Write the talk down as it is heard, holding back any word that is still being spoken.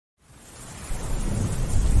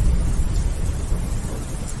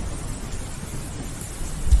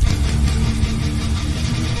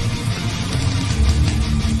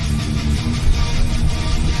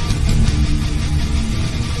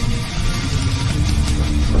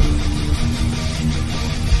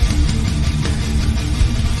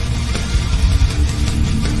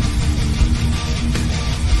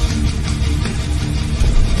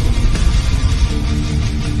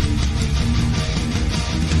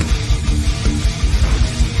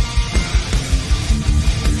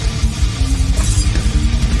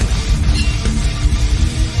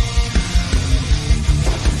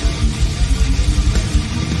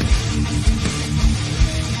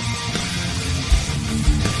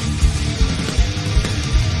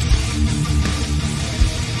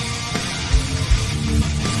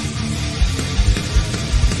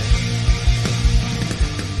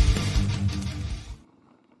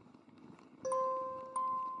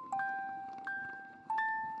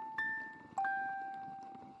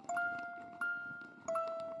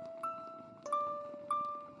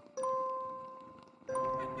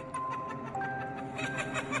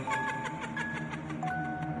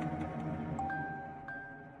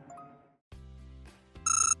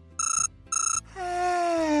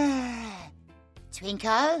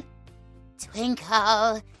Twinkle,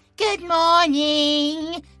 twinkle, good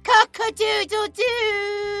morning,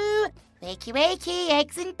 cock-a-doodle-doo. Wakey, wakey,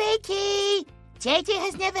 eggs and bakey. JJ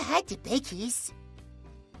has never had the bakies.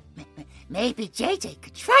 Maybe JJ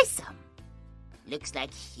could try some. Looks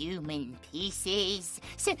like human pieces.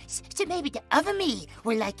 So maybe the other me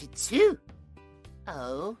will like it too.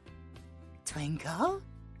 Oh, Twinkle,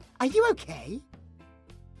 are you okay?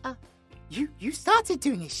 You started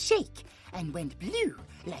doing a shake and went blue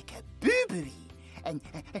like a booberry. And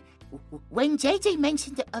when JJ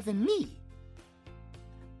mentioned the other me,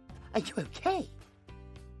 are you okay?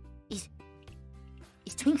 Is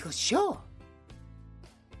Twinkle sure?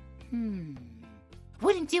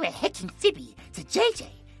 Wouldn't do a heckin' fibby to JJ,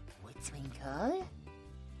 would Twinkle?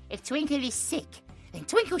 If Twinkle is sick, then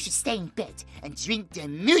Twinkle should stay in bed and drink the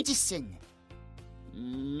medicine.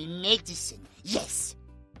 Medicine, yes.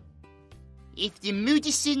 If the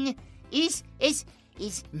medicine is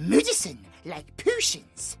medicine, like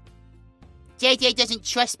potions. JJ doesn't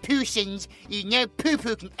trust potions. You know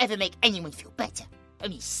poo-poo can ever make anyone feel better.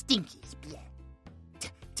 Only stinkies, bleh.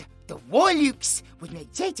 The Warlooks would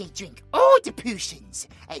make JJ drink all the potions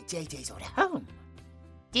at JJ's old home.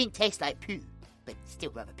 Didn't taste like poo, but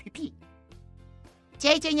still rather poopy.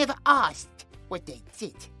 JJ never asked what they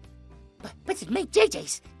did, but it made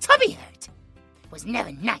JJ's tummy hurt. Was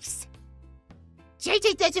never nice.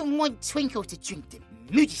 JJ doesn't want Twinkle to drink the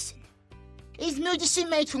medicine. Is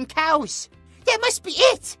medicine made from cows? That must be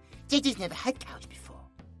it! JJ's never had cows before,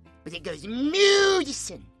 but it goes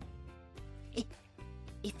medicine.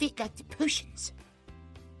 If it like the potions,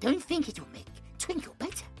 don't think it will make Twinkle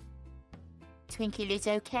better. Twinkle is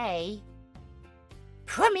okay.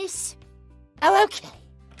 Promise? Oh, okay.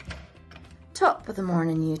 Top of the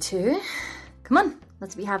morning, you two. Come on,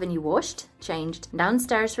 let's be having you washed, changed,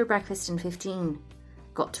 downstairs for breakfast in 15.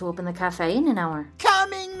 Got to open the cafe in an hour.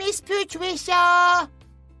 Coming, Miss Patricia!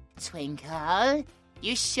 Twinkle,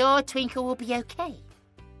 you sure Twinkle will be okay?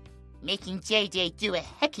 Making JJ do a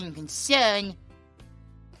heckin' concern.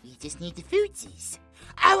 We just need the foodsies.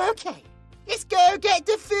 Oh, okay. Let's go get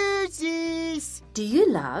the foodsies. Do you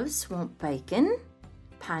loves want bacon,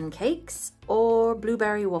 pancakes, or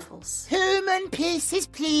blueberry waffles? Human pieces,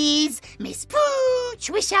 please, Miss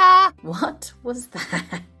Patricia. What was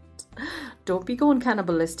that? Don't be going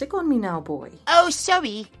cannibalistic on me now, boy. Oh,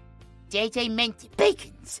 sorry. JJ meant the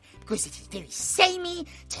bacons because it is very samey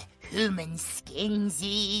to human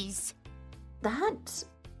skinsies. That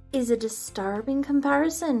is a disturbing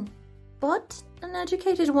comparison, but an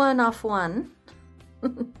educated one off one.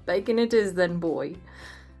 Bacon it is then, boy.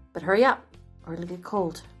 But hurry up, or it'll get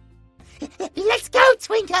cold. Let's go,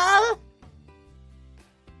 Twinkle!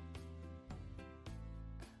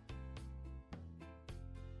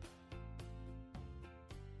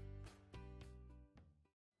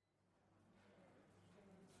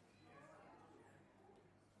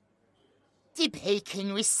 The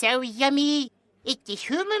bacon was so yummy. If the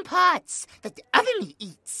human parts that the oven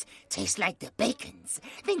eats taste like the bacon's,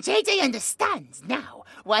 then JJ understands now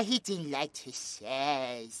why he didn't like to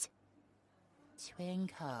shares.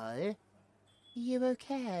 Twinkle, you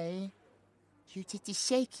okay? You did the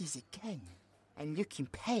shakies again, and looking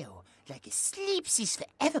pale like a sleepsies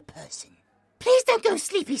forever person. Please don't go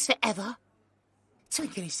sleepies forever.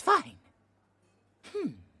 Twinkle is fine.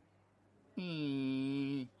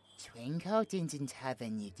 Twinkle didn't have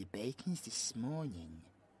any of the bacons this morning.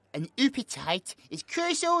 An appetite is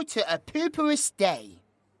crucial to a prosperous day.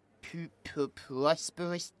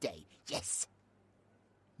 Prosperous day, yes.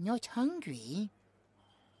 Not hungry?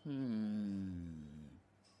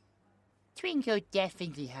 Twinkle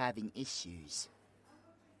definitely having issues.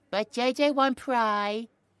 But JJ won't pry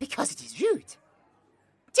because it is rude.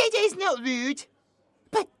 JJ is not rude,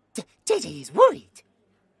 but JJ is worried.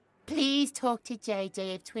 Please talk to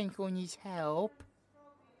JJ if Twinkle needs help.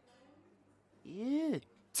 Ew,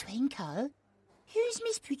 Twinkle? Who's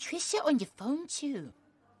Miss Patricia on the phone to?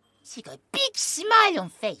 She got a big smile on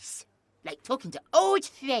face, like talking to old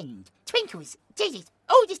friend. Twinkle is JJ's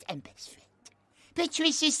oldest and best friend.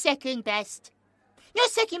 Patricia's second best.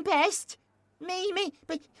 Not second best. Me,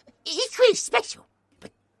 but equally special.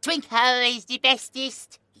 But Twinkle is the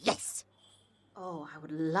bestest. Yes. Oh, I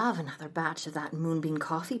would love another batch of that moonbeam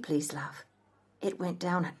coffee, please, love. It went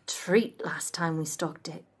down a treat last time we stocked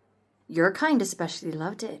it. Your kind especially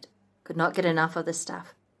loved it. Could not get enough of the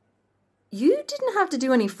stuff. You didn't have to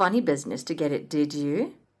do any funny business to get it, did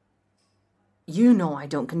you? You know I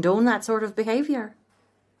don't condone that sort of behaviour.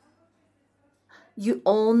 You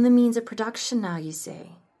own the means of production now, you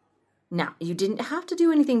say. Now, you didn't have to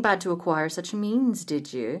do anything bad to acquire such means,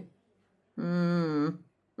 did you?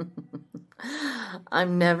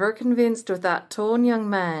 I'm never convinced with that tone, young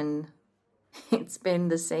man. It's been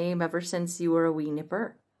the same ever since you were a wee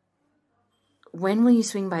nipper. When will you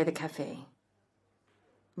swing by the cafe?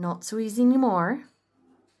 Not so easy anymore.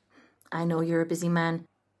 I know you're a busy man,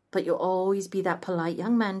 but you'll always be that polite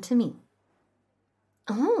young man to me.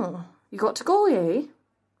 Oh, you got to go, eh?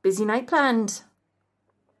 Busy night planned.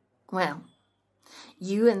 Well,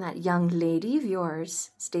 you and that young lady of yours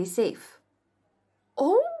stay safe.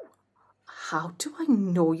 Oh, how do I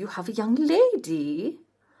know you have a young lady?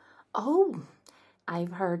 Oh,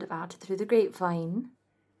 I've heard about it through the grapevine.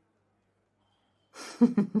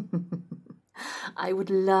 I would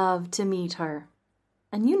love to meet her.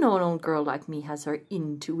 And you know an old girl like me has her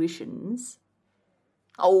intuitions.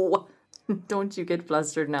 Oh, don't you get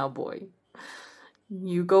flustered now, boy.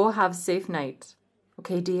 You go have a safe night.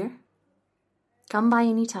 Okay, dear? Come by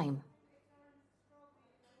any time.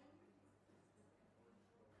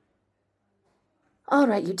 All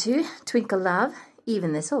right, you two. Twinkle, love.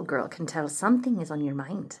 Even this old girl can tell something is on your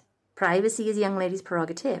mind. Privacy is a young lady's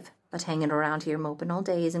prerogative, but hanging around here moping all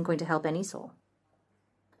day isn't going to help any soul.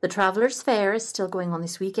 The Travellers' Fair is still going on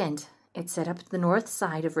this weekend. It's set up at the north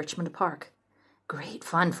side of Richmond Park. Great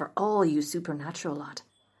fun for all you supernatural lot.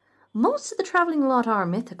 Most of the travelling lot are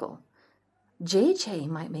mythical. JJ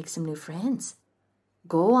might make some new friends.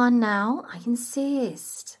 Go on now, I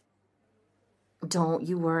insist. Don't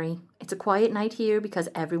you worry. It's a quiet night here because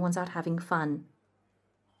everyone's out having fun.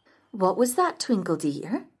 What was that, Twinkle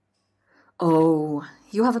dear? Oh,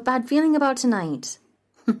 you have a bad feeling about tonight.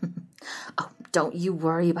 Oh, don't you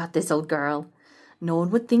worry about this old girl. No one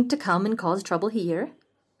would think to come and cause trouble here.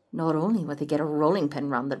 Not only would they get a rolling pin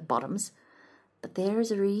round their bottoms, but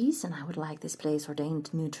there's a reason I would like this place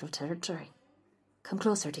ordained neutral territory. Come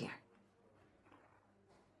closer, dear.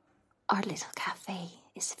 Our little cafe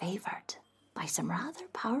is favoured by some rather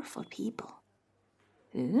powerful people.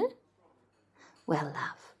 Eh? Well,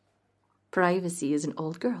 love, privacy is an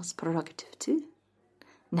old girl's prerogative too.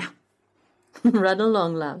 Now, run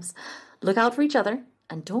along, loves. Look out for each other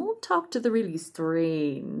and don't talk to the really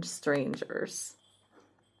strange strangers.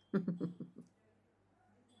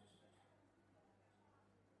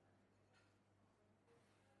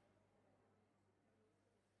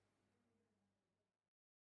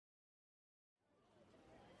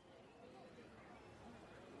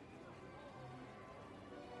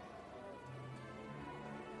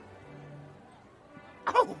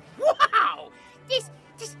 Oh, wow!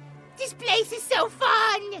 This place is so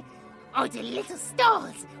fun! All the little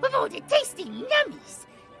stalls with all the tasty nummies.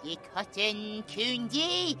 The cotton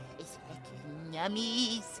candy is heckin'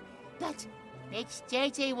 nummies. That makes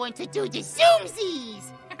JJ want to do the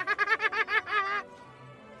zoomsies!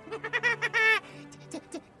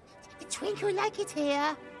 The Twinkle like it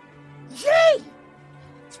here. Yay!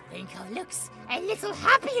 Twinkle looks a little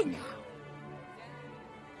happier now.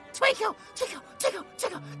 Twinkle, twinkle, twinkle,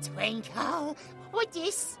 twinkle, twinkle. What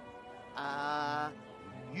this?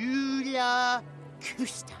 Roller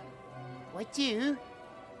coaster. What do?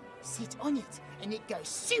 Sit on it and it goes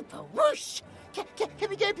super whoosh. Can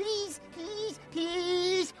we go, please? Please,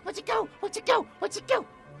 please. Want to go? Want to go? Want to go?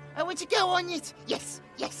 I want to go on it. Yes,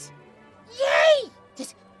 yes. Yay!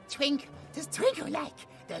 Does Twinkle like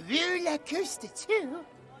the roller coaster too?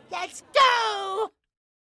 Let's go!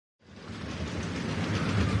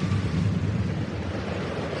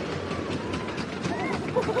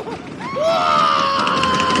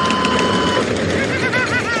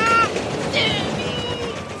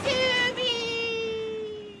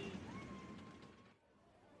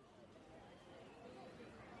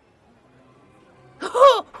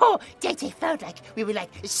 JJ felt like we were like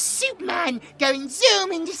Superman going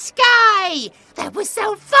zoom in the sky. That was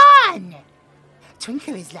so fun.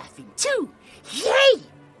 Twinkle is laughing too. Yay!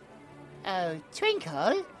 Oh,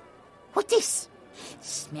 Twinkle, what this?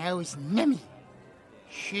 Smells nummy.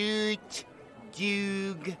 Shoot,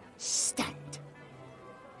 Doog, stunt.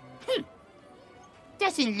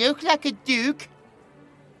 Doesn't look like a Duke.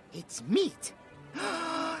 It's meat.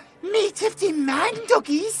 Meat of the man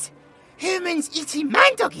doggies. Humans eating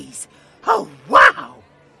man doggies. Oh, wow.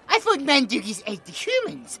 I thought man doggies ate the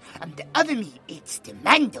humans, and the other meat eats the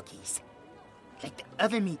man doggies. Like the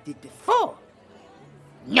other meat did before.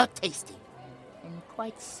 Not tasty. And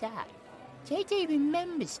quite sad. JJ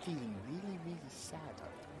remembers feeling really, really sad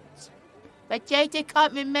afterwards. But JJ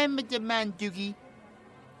can't remember the man doggy.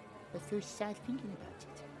 But feels sad thinking about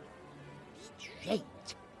it.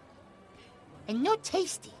 Strange. And not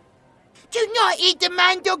tasty. Do not eat the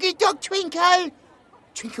man doggy, dog Twinkle.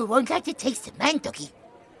 Twinkle won't like to taste the man doggy.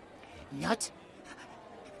 Not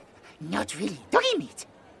really doggy meat.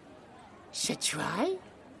 Should try?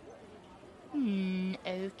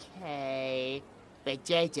 Okay. But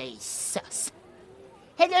JJ is sus.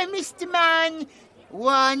 Hello, Mr. Man.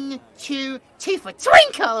 1, 2, 2 for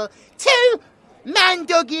Twinkle. 2 man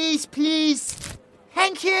doggies, please.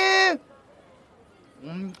 Thank you.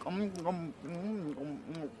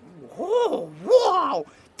 Oh, wow.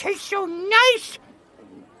 Tastes so nice.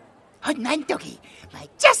 Hot man doggy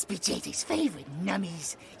might just be JJ's favourite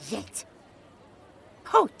nummies yet.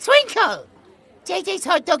 Oh, Twinkle. JJ's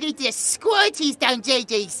hot doggy just squirties down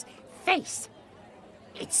JJ's face.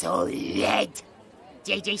 It's all red.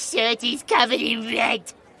 JJ's shirt is covered in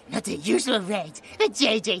red. Not the usual red that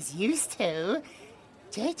JJ's used to.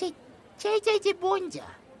 JJ did wonder.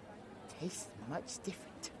 Tastes much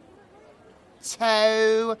different.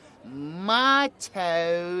 Tomato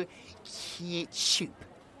ketchup.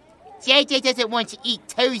 JJ doesn't want to eat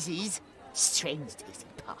toesies. Strange tasting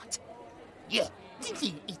part. Yeah, didn't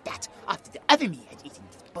you eat that after the other me had eaten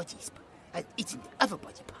the other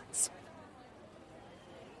body parts?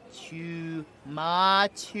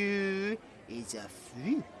 Tomato is a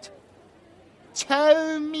fruit.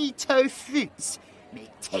 Tomato fruits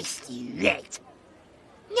make tasty red.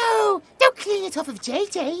 No, don't clean it off of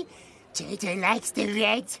JJ. JJ likes the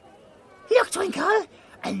red. Look, Twinkle,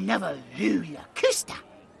 another roller coaster.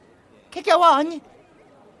 Can go on?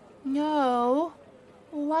 No.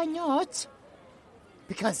 Why not?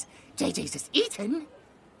 Because JJ's just eaten.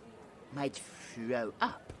 Might throw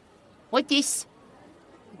up. What this?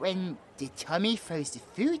 When the tummy throws the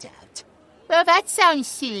food out? Well, that sounds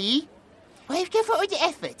silly. Why go for all the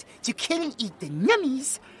effort to kill and eat the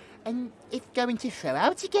nummies, and if going to throw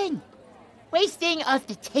out again? Wasting of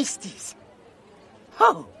the tasties.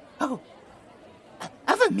 Other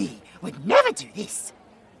me would never do this.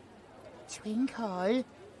 Twinkle,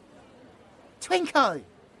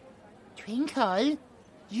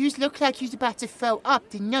 yous look like you's about to throw up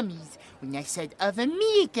the nummies when I said other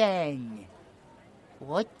me again.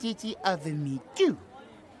 What did the other me do?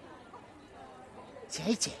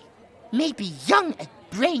 JJ may be young at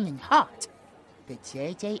brain and heart, but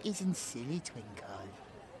JJ isn't silly, Twinkle.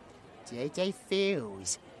 JJ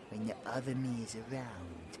feels when the other me is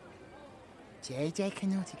around. JJ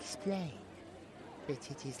cannot explain, but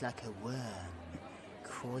it is like a worm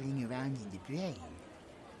crawling around in the brain.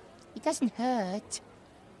 It doesn't hurt,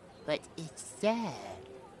 but it's there,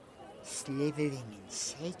 slithering and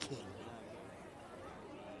shaking.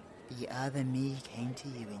 The other me came to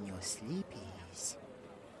you in your sleepies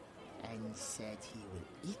and said he will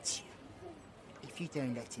eat you if you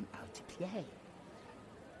don't let him out to play.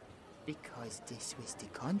 Because this was the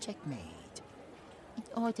contract made in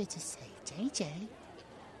order to save JJ.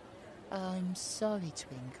 I'm sorry,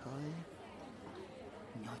 Twinkle.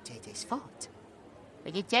 Not JJ's fault.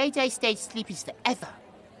 But if JJ stayed sleepies forever,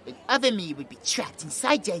 the other me would be trapped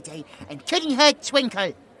inside JJ and couldn't hurt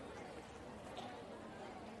Twinkle.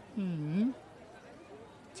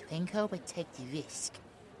 Twinkle would take the risk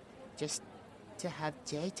just to have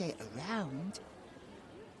JJ around.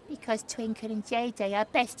 Because Twinkle and JJ are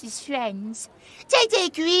bestest friends. JJ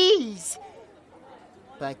agrees!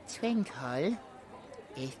 But Twinkle,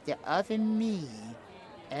 if the other me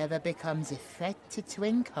ever becomes a threat to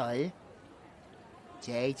Twinkle,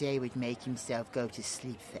 JJ would make himself go to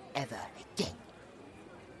sleep forever again.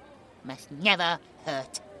 Must never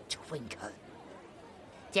hurt Twinkle.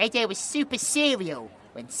 JJ was super serial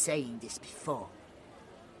when saying this before.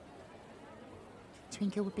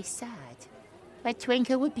 Twinkle would be sad, but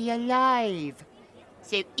Twinkle would be alive.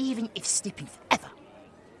 So even if sleeping forever,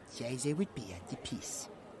 JJ would be at the peace.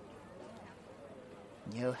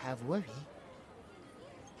 No have worry.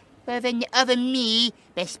 Well, then the other me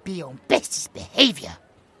best be on bestest behaviour.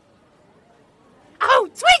 Oh,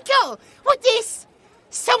 Twinkle! What this?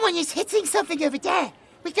 Someone is hitting something over there.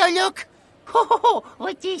 We go look.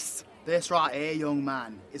 What this? This right here, young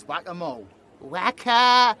man, is whack-a-mole.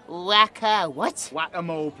 Whacker, what?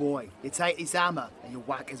 Whack-a-mole, boy. You take this hammer and you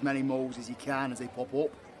whack as many moles as you can as they pop up.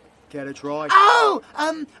 Care to try? Oh,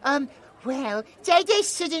 well,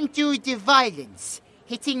 JJ shouldn't do the violence.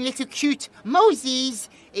 Hitting little cute mosies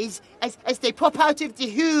is, as they pop out of the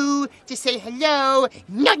hoo to say hello,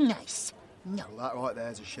 not nice. No. Well, that right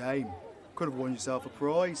there's a shame. Could have won yourself a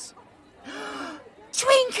prize.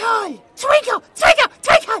 Twinkle!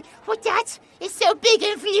 What that? It's so big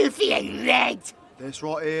and floofy and red. This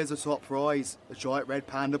right here is the top prize, a giant red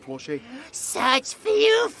panda plushie. Such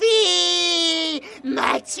floofy!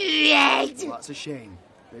 Much red! Well, that's a shame.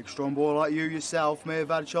 Big strong boy like you yourself may have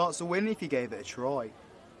had a chance to win if you gave it a try.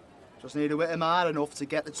 Just need to hit him hard enough to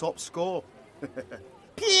get the top score.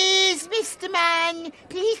 Please, Mr. Man!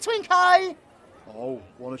 Please, Twinkle! Oh,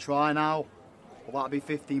 want to try now? Well, that'd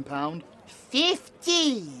be £15.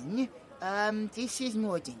 15? This is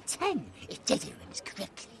more than 10, if JJ remembers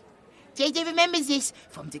correctly. JJ remembers this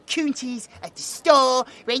from the Counties at the store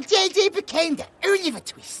when JJ became the Oliver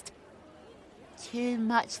Twist. Too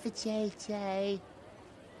much for JJ.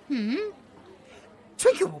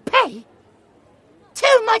 Twinkle will pay?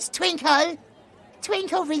 Too much, Twinkle!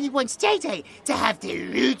 Twinkle really wants JJ to have the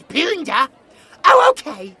rude blunder. Oh,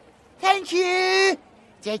 okay. Thank you.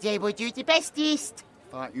 JJ will do the bestest.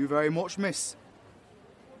 Thank you very much, miss.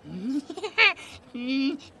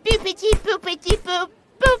 Boopity boopity boop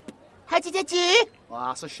boop. How did I do? Well,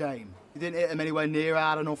 that's a shame. You didn't hit him anywhere near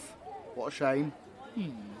hard enough. What a shame.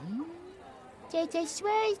 JJ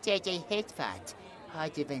swears JJ hit that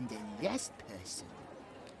harder than the last person.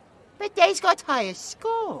 But they's got higher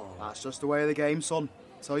score. That's just the way of the game, son.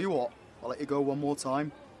 Tell you what, I'll let you go one more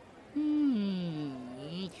time.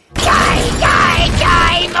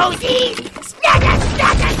 Die, Moses! Splatter,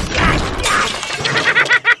 splatter, splatter!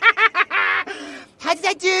 How did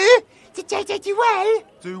I do? Did JJ do well?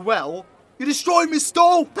 Do well? You destroyed me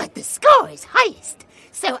stall! But the score is highest.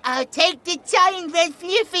 So I'll take the giant red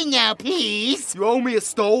fluffy now, please. You owe me a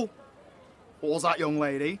stall. What was that, young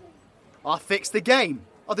lady? I fixed the game.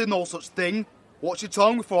 I did no such thing. Watch your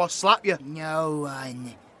tongue before I slap you. No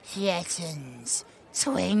one threatens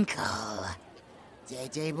Twinkle.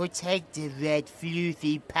 JJ will take the red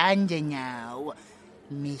fluffy panda now,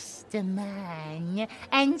 Mr. Man,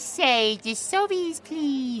 and say the sorries,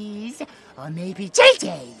 please. Or maybe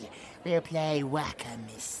JJ will play Whacker,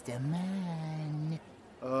 Mr. Man.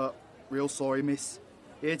 Real sorry, miss.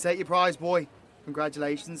 Here, take your prize, boy.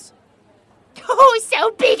 Congratulations. Oh,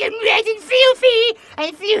 so big and red and fluffy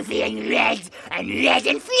and red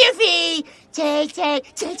and fluffy.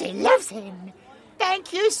 JJ loves him.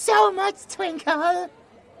 Thank you so much, Twinkle.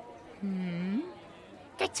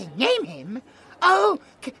 Get to name him? Oh,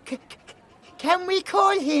 can we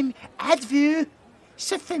call him Advu?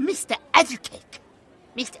 So for Mr. Advocate.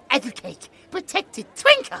 Mr. Advocate protected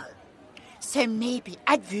Twinkle. So maybe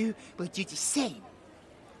Advu will do the same.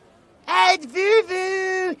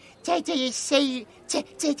 Advu!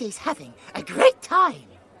 JJ is having a great time.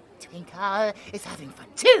 Twinkle is having fun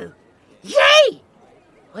too. Yay!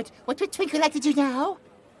 What would Twinkle like to do now?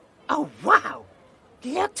 Oh, wow!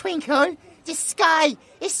 Look, Twinkle, the sky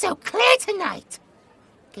is so clear tonight.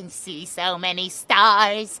 Can see so many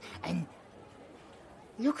stars. And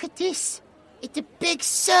look at this. It's a big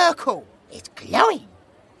circle. It's glowing.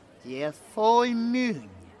 The full moon.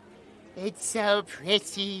 It's so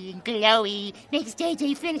pretty and glowy. Makes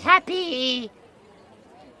JJ feel happy.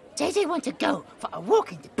 JJ wants to go for a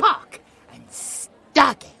walk in the park and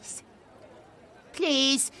stargaze.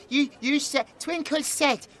 Please, you said, Twinkle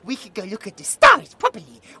said we could go look at the stars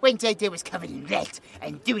properly when JJ was covered in red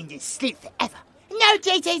and doing this sleep forever. No,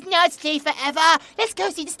 JJ's not sleep forever. Let's go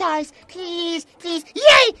see the stars. Please.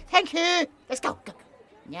 Yay! Thank you. Let's go.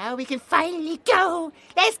 Now we can finally go.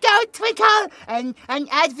 Let's go, Twinkle. And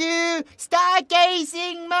Advu,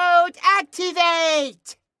 stargazing mode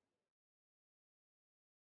activate.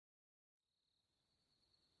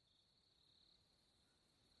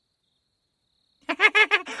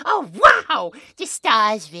 Oh, wow! The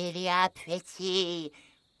stars really are pretty.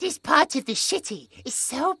 This part of the city is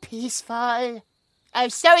so peaceful. Oh,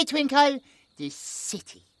 sorry, Twinkle. The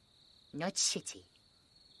city, not city.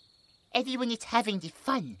 Everyone is having the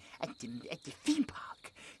fun at the theme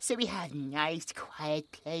park, so we have a nice,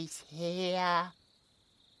 quiet place here.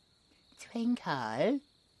 Twinkle,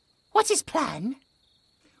 what's his plan?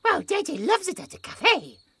 Well, JJ loves it at the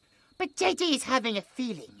cafe, but JJ is having a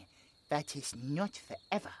feeling that is not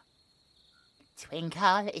forever.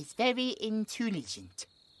 Twinkle is very intelligent.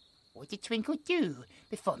 What did Twinkle do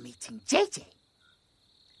before meeting JJ?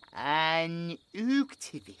 An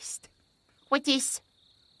activist. What is?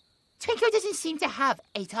 Twinkle doesn't seem to have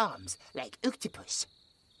 8 arms like octopus.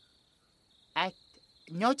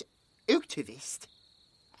 Not activist.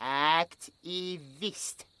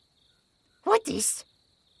 Activist. What is?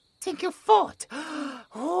 Twinkle fought.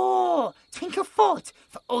 Oh, Twinkle fought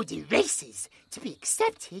for all the races to be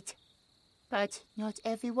accepted. But not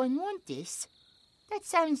everyone wants this. That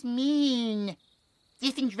sounds mean.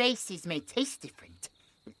 Different races may taste different.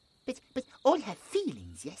 But all have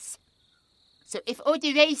feelings, yes? So if all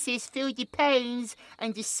the races feel the pains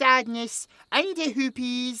and the sadness and the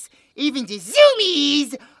hoopies, even the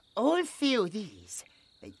zoomies, all feel these,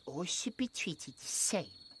 they all should be treated the same.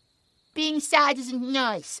 Being sad isn't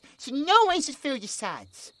nice, so no one should feel the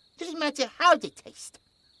sads. Doesn't matter how they taste.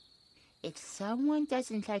 If someone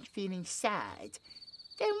doesn't like feeling sad,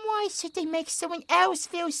 then why should they make someone else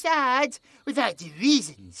feel sad without the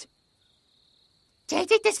reasons?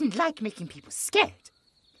 JJ doesn't like making people scared,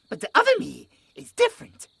 but the other me is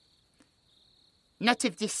different. Not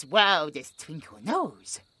of this world, as Twinkle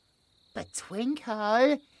knows. But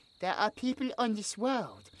Twinkle, there are people on this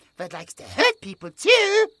world that likes to hurt people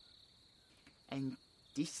too. And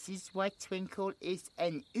this is why Twinkle is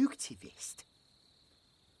an activist.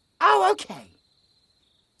 Oh, okay.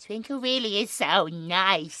 Twinkle really is so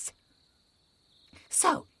nice.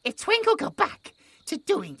 So, if Twinkle go back to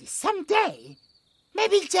doing this someday,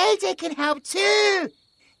 maybe JJ can help too.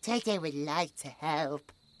 JJ would like to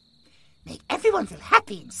help. Make everyone feel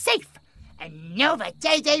happy and safe, and know that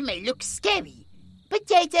JJ may look scary, but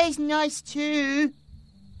JJ's nice too.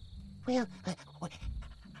 Will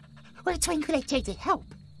Twinkle let JJ help?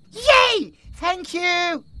 Yay! Thank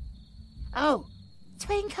you! Oh,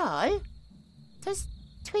 Twinkle? Does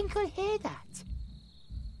Twinkle hear that?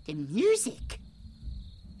 The music.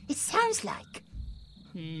 It sounds like...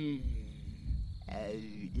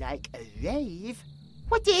 like a rave?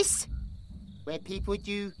 What is? Where people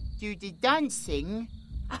do the dancing?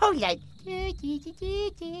 Oh, like...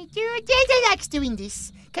 JJ likes doing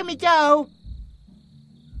this. Can we go?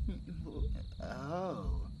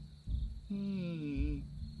 Oh.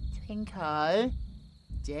 Twinkle,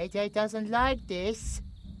 JJ doesn't like this.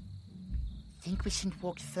 Think we should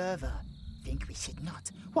walk further. Think we should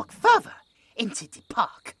not walk further into the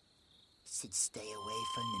park. Should stay away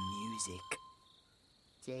from the music.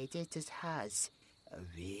 JJ just has a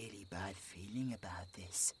really bad feeling about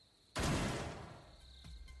this.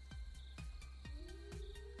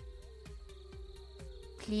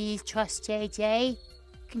 Please trust JJ.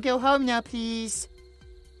 Can go home now, please.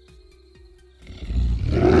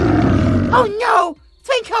 Oh no!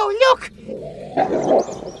 Twinkle, look!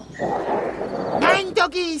 Man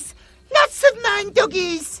doggies! Lots of man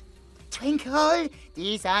doggies! Twinkle,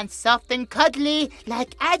 these aren't soft and cuddly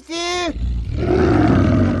like I do.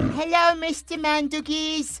 Hello, Mr. Man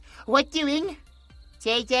doggies. What doing?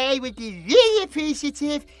 JJ would be really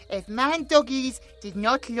appreciative if man doggies did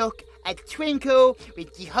not look at Twinkle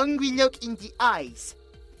with the hungry look in the eyes.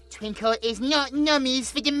 Twinkle is not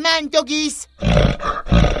nummies for the man doggies.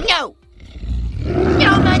 No!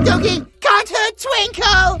 No, man doggy! Can't hurt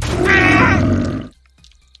Twinkle! Ah!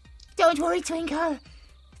 Don't worry, Twinkle.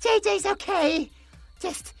 JJ's okay.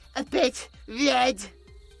 Just a bit red.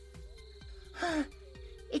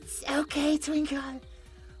 It's okay, Twinkle.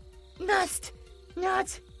 Must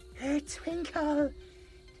not hurt Twinkle.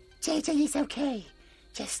 JJ is okay.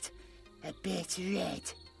 Just a bit red.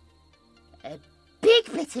 A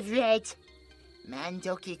big bit of red. Man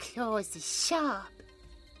doggy claws is sharp.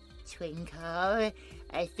 Twinkle,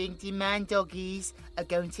 I think the man doggies are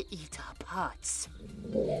going to eat our parts.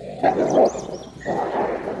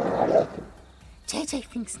 JJ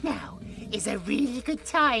thinks now is a really good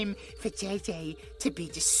time for JJ to be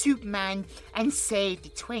the soup man and save the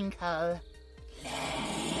Twinkle.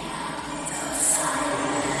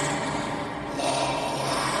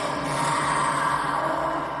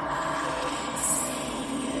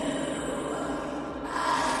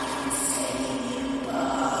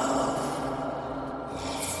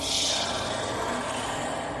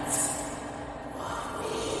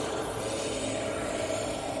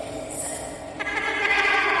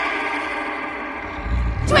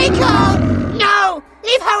 Twinkle! No!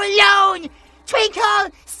 Leave her alone! Twinkle,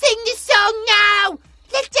 sing the song now!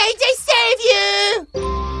 Let JJ save you!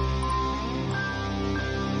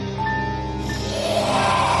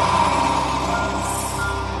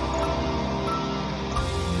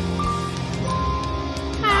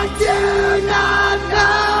 I do not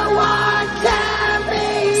know what can be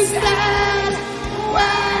said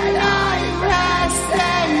when I rest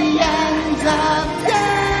at the end of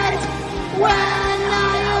dead. When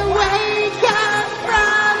I wake up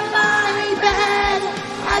from my bed,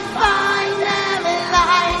 I find them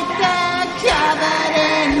like they're covered in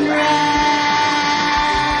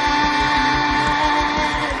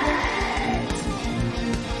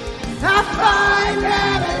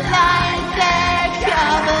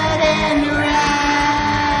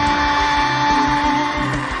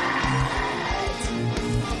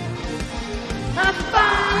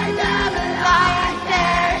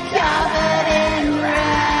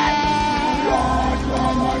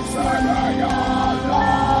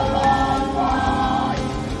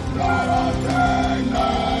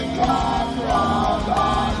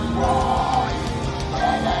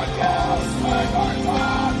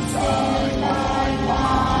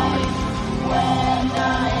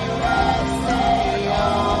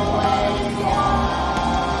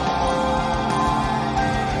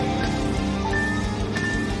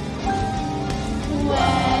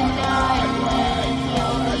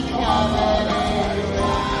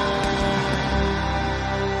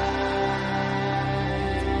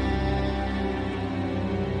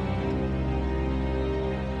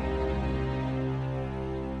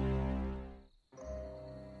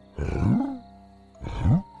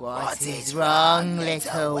What is wrong,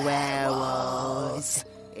 little werewolves?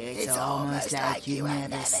 It's almost like you've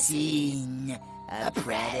never seen a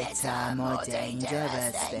predator more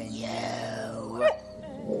dangerous than you.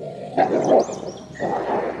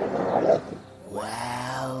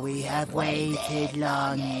 Well, we have waited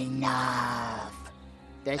long enough.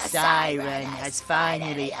 The Siren has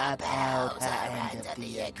finally upheld her end of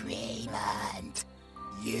the agreement.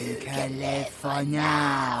 You can live for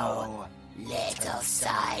now, little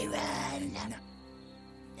Siren.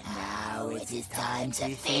 Now it is time to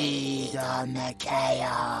feed on the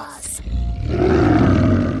chaos.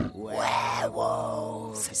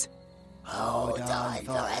 Werewolves, hold on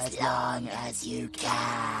for as long as you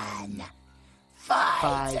can.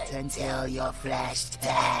 Fight until your flesh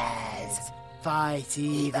tears. Fight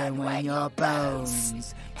even when your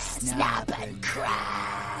bones snap and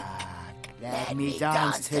crack. Let me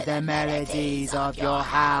dance to the melodies of your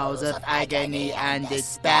howls of agony and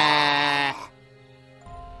despair.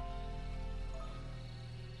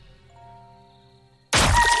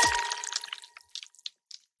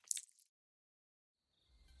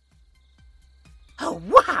 Oh,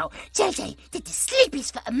 wow! JJ did the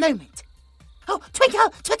sleepies for a moment. Oh,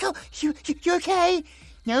 Twinkle, you okay?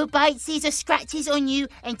 No bitesies or scratches on you,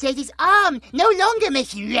 and JJ's arm no longer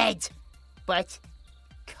making red, but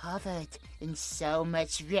covered in so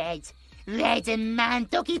much red and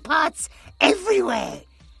man-doggy parts everywhere.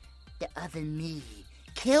 The other me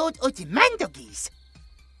killed all the man-doggies.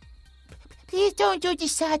 Please don't do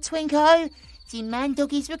this, sad Twinkle. The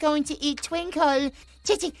man-doggies were going to eat Twinkle.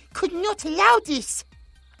 JJ could not allow this.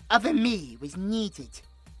 Other me was needed.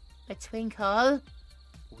 But Twinkle,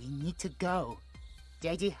 we need to go.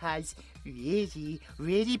 JJ has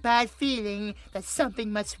really bad feeling that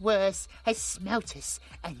something much worse has smelt us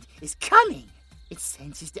and is coming. It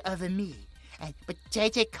senses the other me, but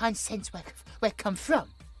JJ can't sense where it come from.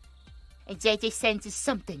 And JJ senses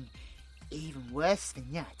something even worse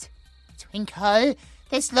than that. Twinkle,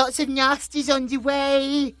 there's lots of nasties on the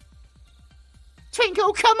way.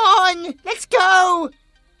 Twinkle, come on, let's go.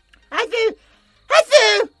 Havu!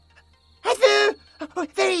 Oh,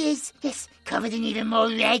 there he is. Yes, covered in even more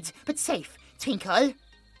red, but safe. Twinkle,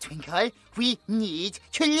 we need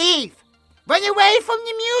to leave. Run away from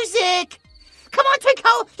the music. Come on,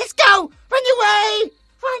 Twinkle,